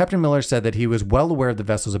 Captain Miller said that he was well aware of the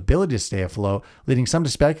vessel's ability to stay afloat, leading some to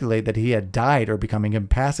speculate that he had died or becoming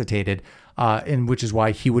incapacitated, and which is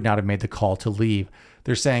why he would not have made the call to leave.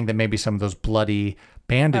 They're saying that maybe some of those bloody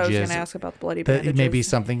bandages. I was going to ask about the bloody that bandages. it may be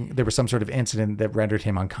there was some sort of incident that rendered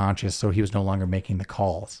him unconscious, so he was no longer making the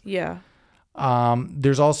calls. Yeah.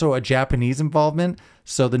 There's also a Japanese involvement.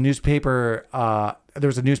 So the newspaper, there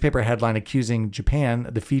was a newspaper headline accusing Japan,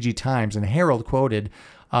 the Fiji Times and Herald quoted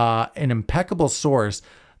an impeccable source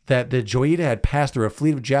that the Joyita had passed through a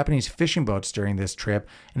fleet of Japanese fishing boats during this trip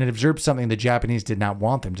and had observed something the Japanese did not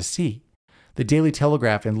want them to see. The Daily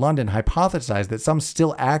Telegraph in London hypothesized that some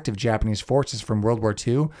still active Japanese forces from World War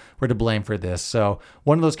II were to blame for this. So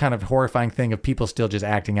one of those kind of horrifying thing of people still just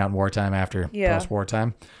acting out in wartime after post-war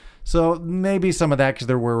time. So maybe some of that because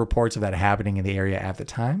there were reports of that happening in the area at the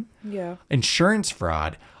time. Yeah. Insurance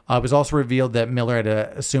fraud. It was also revealed that Miller had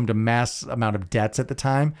assumed a mass amount of debts at the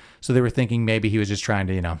time. So they were thinking maybe he was just trying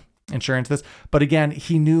to, insurance this. But again,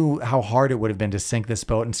 he knew how hard it would have been to sink this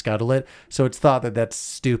boat and scuttle it. So it's thought that that's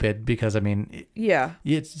stupid because,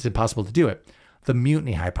 it's impossible to do it. The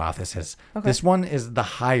mutiny hypothesis. Okay. This one is the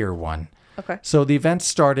higher one. Okay. So the event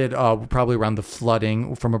started probably around the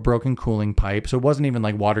flooding from a broken cooling pipe. So it wasn't even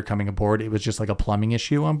like water coming aboard. It was just like a plumbing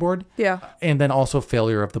issue on board. Yeah. And then also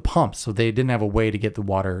failure of the pumps. So they didn't have a way to get the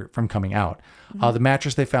water from coming out. The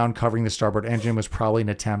mattress they found covering the starboard engine was probably an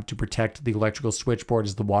attempt to protect the electrical switchboard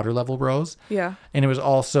as the water level rose. Yeah. And it was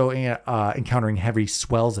also encountering heavy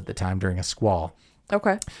swells at the time during a squall.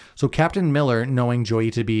 Okay. So Captain Miller, knowing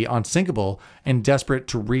Joyita to be unsinkable and desperate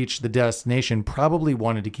to reach the destination, probably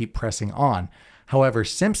wanted to keep pressing on. However,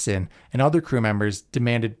 Simpson and other crew members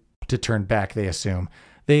demanded to turn back, they assume.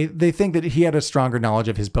 They think that he had a stronger knowledge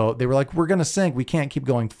of his boat. They were like, we're going to sink. We can't keep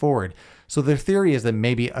going forward. So their theory is that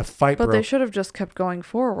maybe a fight broke. But they should have just kept going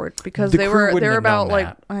forward because they're about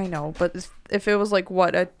like, I know, but if it was like,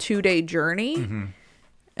 what, a 2-day journey?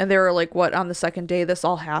 And they were like, what, on the second day this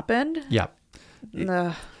all happened? Yeah.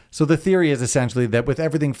 So the theory is essentially that with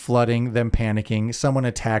everything flooding, them panicking, someone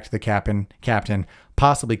attacked the captain,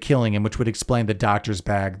 possibly killing him, which would explain the doctor's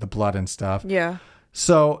bag, the blood and stuff. Yeah.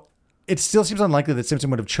 So it still seems unlikely that Simpson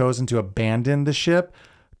would have chosen to abandon the ship,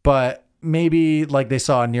 but maybe like they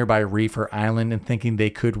saw a nearby reef or island and thinking they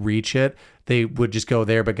could reach it, they would just go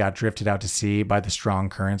there, but got drifted out to sea by the strong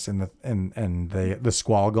currents and the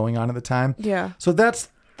squall going on at the time. Yeah. So that's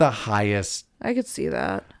the highest I could see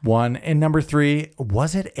that. one. And number 3,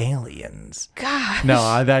 was it aliens? God. No,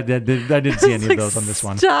 I didn't see any of those on this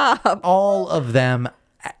one. Stop. All of them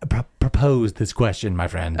proposed this question, my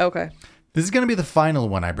friend. Okay. This is going to be the final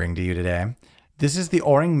one I bring to you today. This is the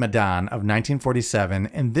Orang Medan of 1947,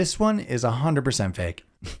 and this one is 100% fake.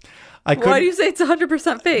 Why do you say it's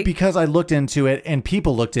 100% fake? Because I looked into it, and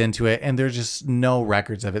people looked into it, and there's just no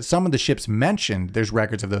records of it. Some of the ships mentioned there's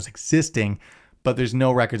records of those existing, but there's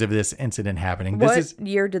no records of this incident happening. What This is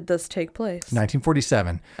year did this take place?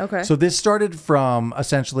 1947. Okay. So this started from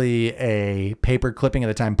essentially a paper clipping at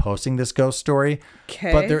the time posting this ghost story.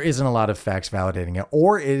 Okay. But there isn't a lot of facts validating it.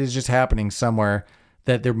 Or it is just happening somewhere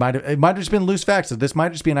that it might have just been loose facts. So this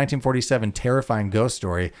might just be a 1947 terrifying ghost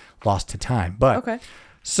story lost to time. But Okay.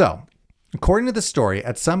 So, according to the story,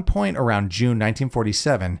 at some point around June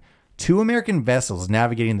 1947, 2 American vessels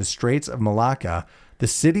navigating the Straits of Malacca, the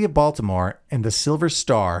City of Baltimore, and the Silver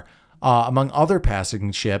Star, among other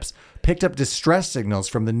passing ships, picked up distress signals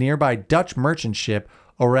from the nearby Dutch merchant ship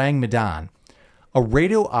Orang Medan. A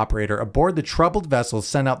radio operator aboard the troubled vessels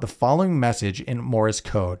sent out the following message in Morse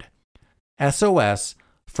code. SOS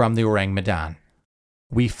from the Orang Medan.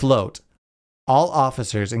 We float. All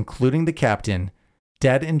officers, including the captain,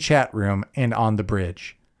 dead in chat room and on the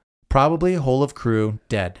bridge. Probably whole of crew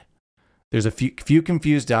dead. There's a few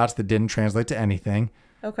confused dots that didn't translate to anything.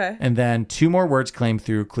 Okay. And then 2 more words came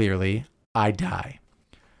through clearly. I die.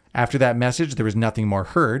 After that message, there was nothing more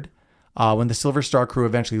heard. When the Silver Star crew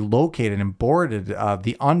eventually located and boarded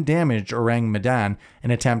the undamaged Orang Medan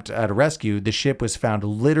in an attempt at a rescue, the ship was found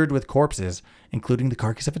littered with corpses, including the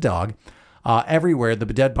carcass of a dog. Everywhere, the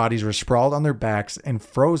dead bodies were sprawled on their backs and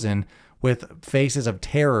frozen with faces of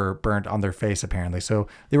terror burnt on their face, apparently. So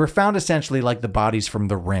they were found essentially like the bodies from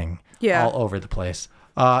The Ring, all over the place.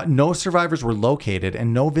 No survivors were located,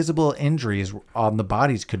 and no visible injuries on the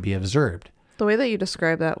bodies could be observed. The way that you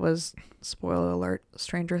described that was, spoiler alert,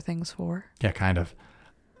 Stranger Things 4. Yeah, kind of.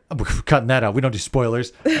 We're cutting that out. We don't do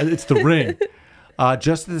spoilers. It's The Ring.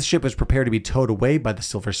 Just as the ship was prepared to be towed away by the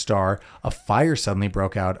Silver Star, a fire suddenly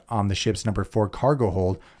broke out on the ship's number 4 cargo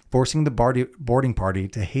hold, forcing the boarding party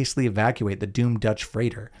to hastily evacuate the doomed Dutch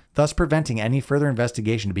freighter, thus preventing any further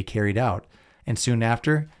investigation to be carried out. And soon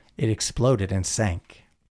after, it exploded and sank.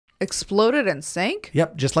 Exploded and sank?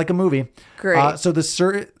 Yep, just like a movie. Great. So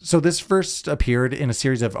this first appeared in a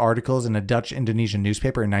series of articles in a Dutch-Indonesian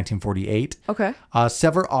newspaper in 1948. Okay.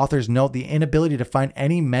 Several authors note the inability to find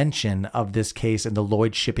any mention of this case in the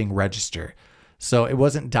Lloyd's Shipping Register. So it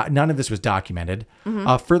wasn't. None of this was documented.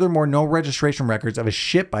 Furthermore, no registration records of a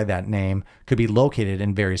ship by that name could be located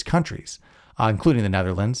in various countries, including the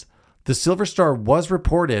Netherlands. The Silver Star was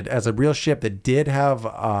reported as a real ship that did have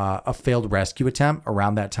a failed rescue attempt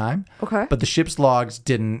around that time. Okay. But the ship's logs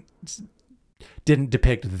didn't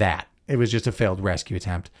depict that. It was just a failed rescue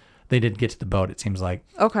attempt. They didn't get to the boat, it seems like.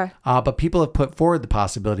 Okay. But people have put forward the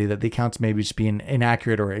possibility that the accounts may be just being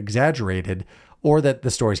inaccurate or exaggerated, or that the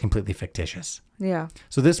story is completely fictitious. Yeah.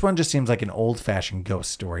 So this one just seems like an old-fashioned ghost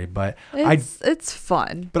story, but it's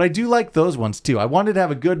fun. But I do like those ones too. I wanted to have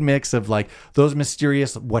a good mix of like those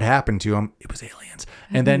mysterious what happened to them. It was aliens,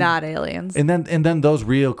 and then not aliens, and then those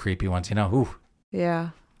real creepy ones. You know, ooh. Yeah.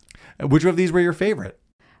 Which of these were your favorite?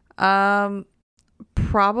 Probably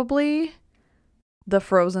the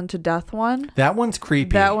frozen to death one. That one's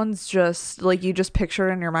creepy. That one's just like you just picture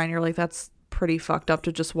it in your mind. You're like, that's pretty fucked up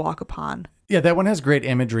to just walk upon. Yeah, that one has great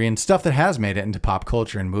imagery and stuff that has made it into pop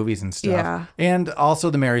culture and movies and stuff. Yeah. And also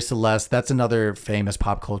the Mary Celeste. That's another famous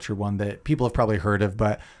pop culture one that people have probably heard of.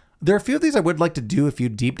 But there are a few of these I would like to do a few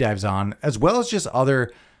deep dives on, as well as just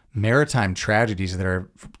other maritime tragedies that are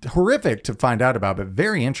horrific to find out about, but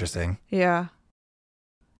very interesting. Yeah.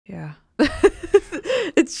 Yeah.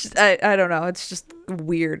 It's just, I don't know. It's just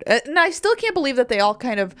weird. And I still can't believe that they all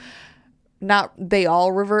kind of, not they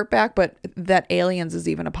all revert back, but that aliens is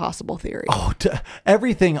even a possible theory. Oh,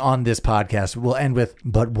 everything on this podcast will end with,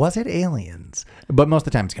 but was it aliens? But most of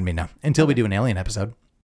the time it's going to be no, until we do an alien episode.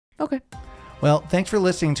 Okay. Well, thanks for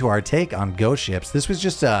listening to our take on ghost ships. This was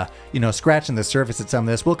just, scratching the surface at some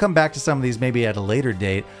of this. We'll come back to some of these maybe at a later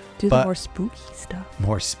date. Do the more spooky stuff.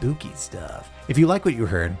 More spooky stuff. If you like what you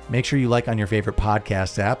heard, make sure you like on your favorite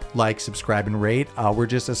podcast app. Like, subscribe, and rate. We're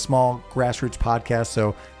just a small grassroots podcast,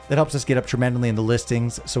 so That helps us get up tremendously in the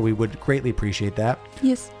listings, so we would greatly appreciate that.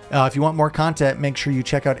 Yes. If you want more content, make sure you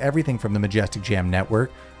check out everything from the Majestic Jam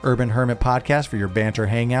Network, Urban Hermit Podcast for your banter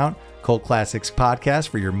hangout, Cult Classics Podcast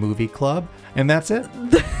for your movie club, and that's it.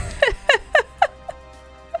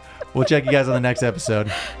 We'll check you guys on the next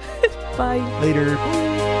episode. Bye. Later.